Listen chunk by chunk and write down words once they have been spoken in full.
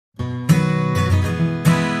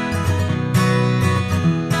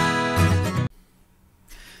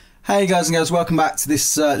Hey guys and girls, welcome back to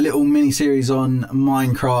this little mini series on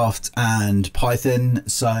Minecraft and Python.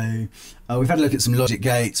 So we've had a look at some logic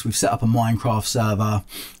gates, we've set up a Minecraft server.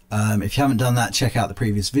 If you haven't done that, check out the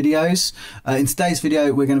previous videos. In today's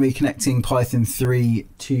video, we're going to be connecting Python 3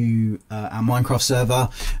 to our Minecraft server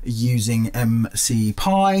using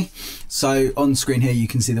MCPI. So on screen here, you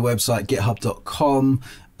can see the website github.com.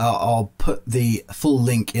 I'll put the full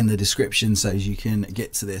link in the description so you can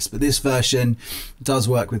get to this. But this version does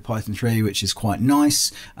work with Python 3, which is quite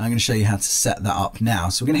nice. I'm going to show you how to set that up now.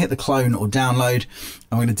 So we're going to hit the clone or download.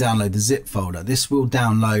 I'm going to download the zip folder. This will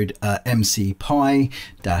download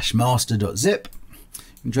mcpi-master.zip.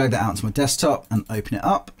 Drag that out to my desktop and open it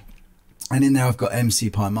up. And in there I've got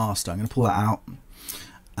MCPI master. I'm going to pull that out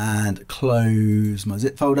and close my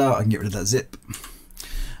zip folder. I can get rid of that zip.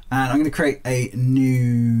 And I'm going to create a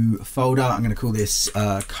new folder. I'm going to call this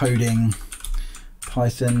coding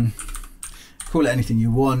Python. Call it anything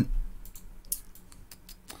you want.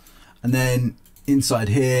 And then inside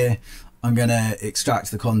here, I'm going to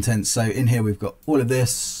extract the contents. So in here, we've got all of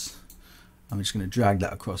this. I'm just going to drag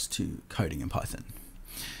that across to coding in Python.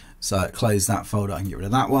 So close that folder. I can get rid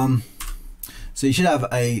of that one. So you should have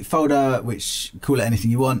a folder which call it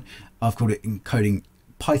anything you want. I've called it encoding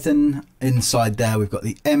Python. Inside there we've got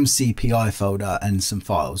the MCPI folder and some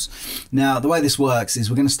files. Now the way this works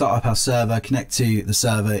is we're going to start up our server, connect to the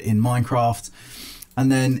server in Minecraft,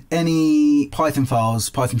 and then any Python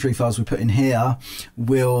files, Python 3 files we put in here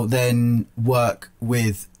will then work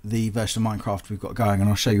with the version of Minecraft we've got going, and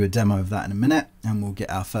I'll show you a demo of that in a minute, and we'll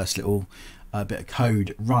get our first little bit of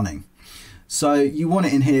code running. So you want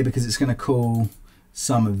it in here because it's going to call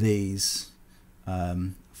some of these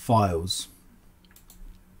files.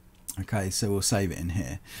 Okay, so we'll save it in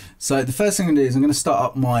here. So the first thing I'm going to do is I'm going to start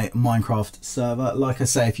up my Minecraft server. Like I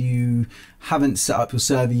say, if you haven't set up your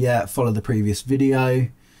server yet, follow the previous video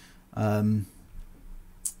to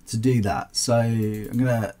do that. So I'm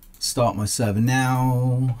going to start my server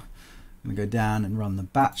now. I'm going to go down and run the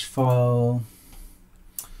batch file.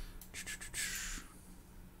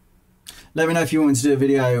 Let me know if you want me to do a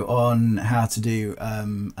video on how to do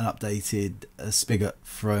an updated spigot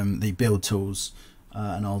from the build tools.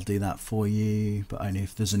 And I'll do that for you, but only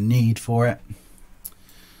if there's a need for it.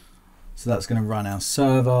 So that's going to run our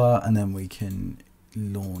server, and then we can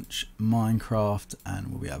launch Minecraft and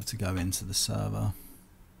we'll be able to go into the server.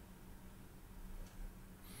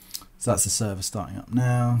 So that's the server starting up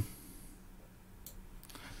now.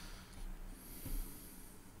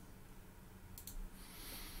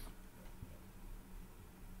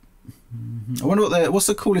 I wonder what's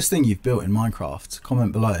the coolest thing you've built in Minecraft?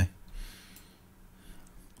 Comment below.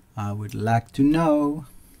 I would like to know.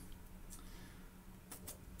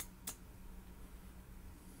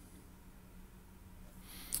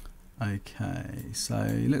 Okay, so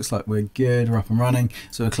it looks like we're good, we're up and running.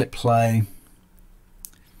 So we'll click play.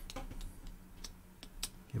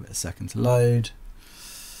 Give it a second to load.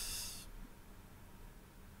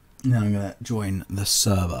 Now I'm going to join the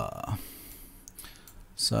server.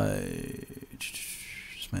 So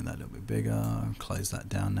just make that a little bit bigger, close that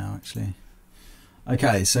down now actually.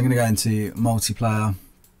 Okay, so I'm going to go into multiplayer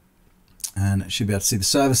and I should be able to see the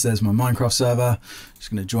server. So there's my Minecraft server.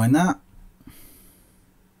 Just going to join that.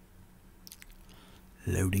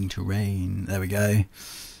 Loading terrain. There we go.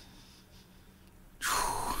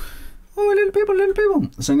 Oh, little people, little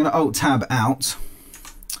people. So I'm going to Alt Tab out.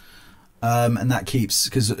 And that keeps,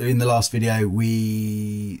 because in the last video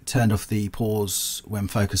we turned off the pause when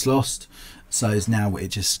focus lost. So now it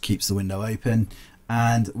just keeps the window open.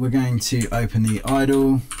 And we're going to open the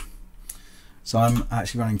idle. So I'm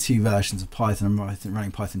actually running two versions of Python. I'm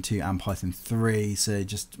running Python 2 and Python 3. So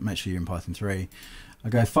just make sure you're in Python 3. I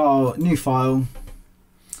go File, New File,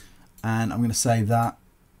 and I'm going to save that.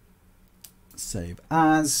 Save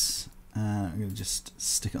as. And I'm going to just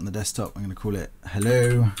stick it on the desktop. I'm going to call it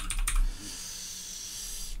Hello.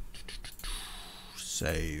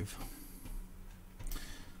 Save.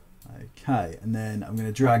 Okay, and then I'm going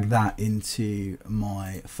to drag that into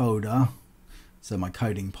my folder, so my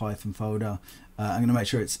coding Python folder. I'm going to make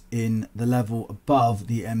sure it's in the level above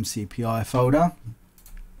the MCPI folder.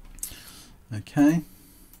 Okay,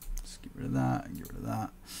 just get rid of that and get rid of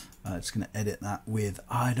that. Just going to edit that with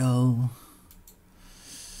idle.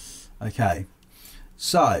 Okay,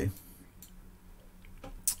 so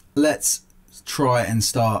let's try and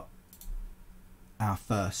start our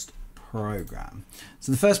first program.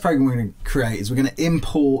 So the first program we're going to create is we're going to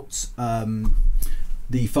import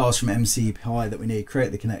the files from MCPI that we need,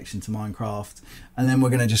 create the connection to Minecraft, and then we're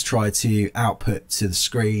going to just try to output to the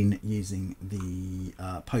screen using the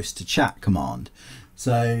post to chat command.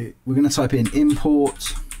 So we're going to type in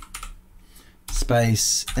import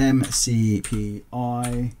space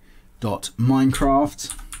MCPI dot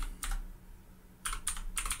Minecraft,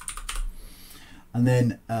 and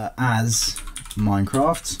then as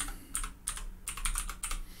Minecraft,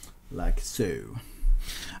 like so.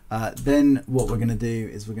 Then what we're going to do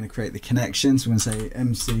is we're going to create the connection. So we're going to say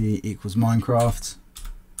MC equals Minecraft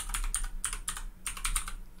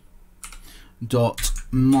dot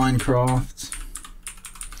Minecraft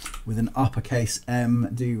with an uppercase M.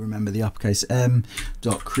 Do remember the uppercase M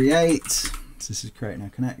dot create. So this is creating a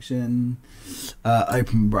connection.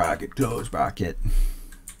 Open bracket, close bracket.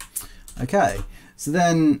 Okay, so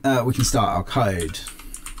then we can start our code.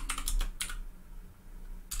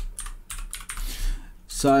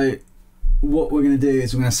 So what we're going to do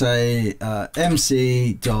is we're going to say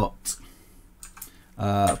MC dot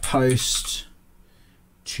post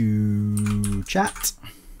to chat,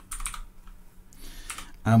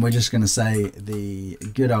 and we're just going to say the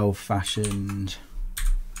good old-fashioned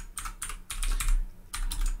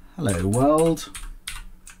hello world,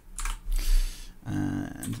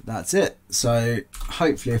 and that's it. So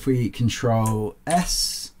hopefully if we Control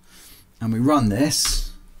S and we run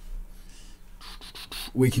this,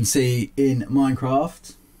 we can see in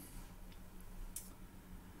Minecraft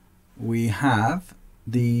we have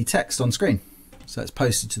the text on screen. So it's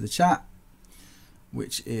posted to the chat,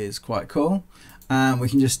 which is quite cool. And we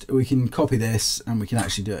can copy this and we can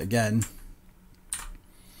actually do it again.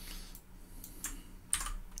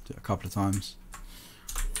 Do it a couple of times.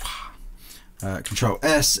 Control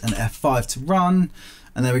S and F5 to run.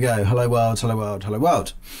 And there we go, hello world, hello world, hello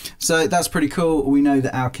world. So that's pretty cool. We know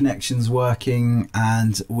that our connection's working,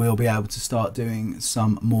 and we'll be able to start doing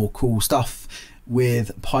some more cool stuff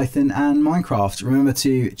with Python and Minecraft. Remember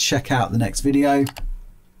to check out the next video.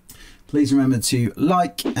 Please remember to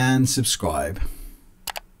like and subscribe.